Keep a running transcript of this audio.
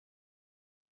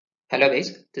Hello guys,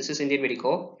 this is Indian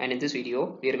Medico, and in this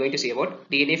video we are going to see about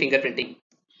DNA fingerprinting.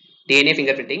 DNA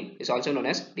fingerprinting is also known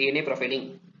as DNA profiling.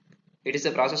 It is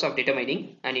the process of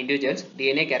determining an individual's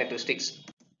DNA characteristics.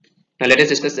 Now let us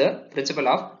discuss the principle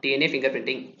of DNA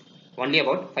fingerprinting. Only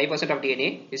about 5% of DNA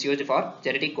is used for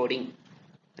genetic coding.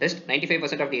 Rest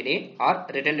 95% of DNA are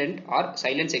redundant or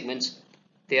silent segments.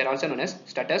 They are also known as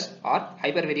stutters or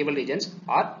hypervariable regions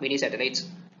or mini satellites.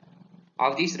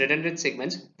 Of these redundant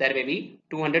segments, there may be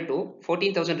 200 to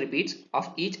 14,000 repeats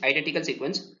of each identical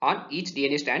sequence on each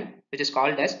DNA strand, which is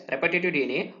called as repetitive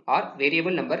DNA or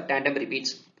variable number tandem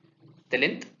repeats. The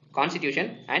length,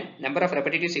 constitution, and number of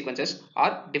repetitive sequences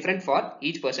are different for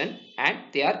each person, and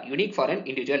they are unique for an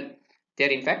individual. They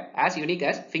are in fact as unique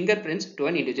as fingerprints to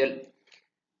an individual.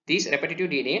 These repetitive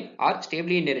DNA are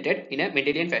stably inherited in a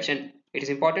Mendelian fashion. It is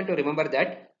important to remember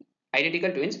that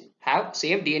identical twins have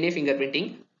same DNA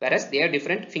fingerprinting, whereas they have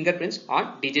different fingerprints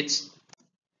on digits.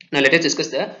 Now let us discuss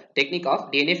the technique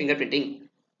of DNA fingerprinting.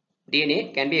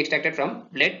 DNA can be extracted from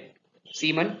blood,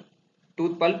 semen,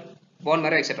 tooth pulp, bone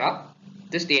marrow, etc.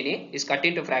 This DNA is cut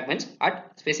into fragments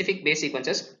at specific base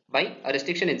sequences by a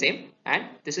restriction enzyme, and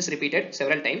this is repeated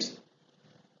several times.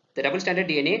 The double-stranded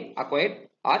DNA acquired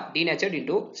are denatured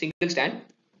into single strand.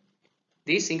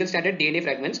 These single-stranded DNA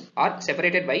fragments are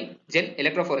separated by gel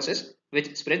electrophoresis,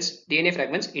 which spreads DNA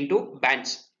fragments into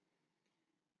bands.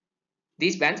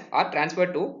 These bands are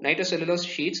transferred to nitrocellulose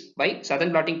sheets by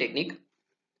Southern blotting technique.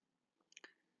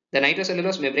 The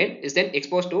nitrocellulose membrane is then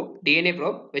exposed to DNA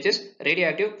probe, which is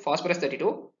radioactive phosphorus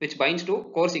 32, which binds to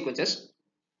core sequences.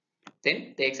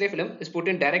 Then the X-ray film is put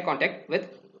in direct contact with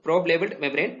probe labeled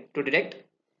membrane to detect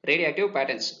radioactive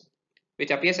patterns,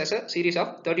 which appears as a series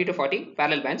of 30 to 40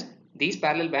 parallel bands. These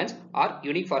parallel bands are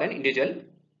unique for an individual.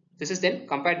 This is then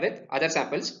compared with other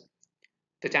samples.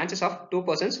 The chances of two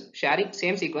persons sharing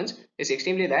same sequence is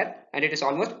extremely rare, and it is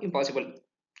almost impossible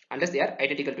unless they are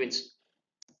identical twins.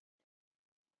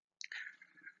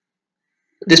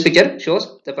 This picture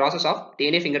shows the process of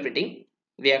DNA fingerprinting.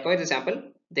 We acquire the sample,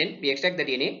 then we extract the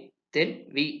DNA, then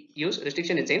we use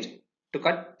restriction enzymes to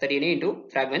cut the DNA into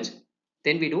fragments,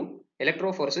 then we do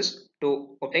electrophoresis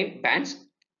to obtain bands.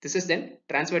 This is then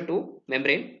transferred to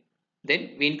membrane,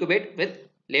 then we incubate with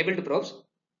labeled probes,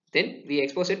 then we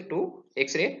expose it to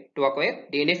X-ray to acquire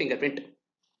DNA fingerprint.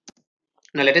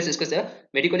 Now let us discuss the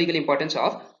medico-legal importance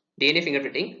of DNA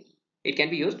fingerprinting. It can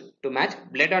be used to match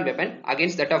blood on weapon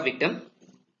against that of victim.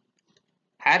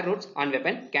 Hair roots on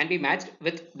weapon can be matched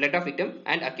with blood of victim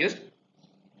and accused.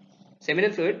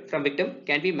 Seminal fluid from victim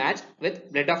can be matched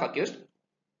with blood of accused.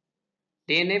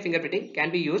 DNA fingerprinting can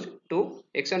be used to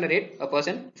exonerate a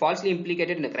person falsely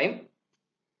implicated in a crime.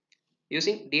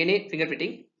 Using DNA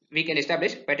fingerprinting, we can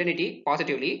establish paternity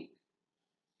positively.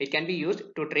 It can be used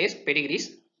to trace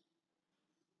pedigrees.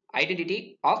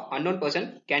 Identity of unknown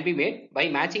person can be made by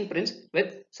matching prints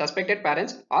with suspected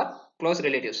parents or close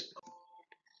relatives.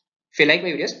 If you like my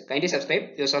videos, kindly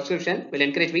subscribe. Your subscription will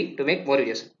encourage me to make more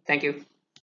videos. Thank you.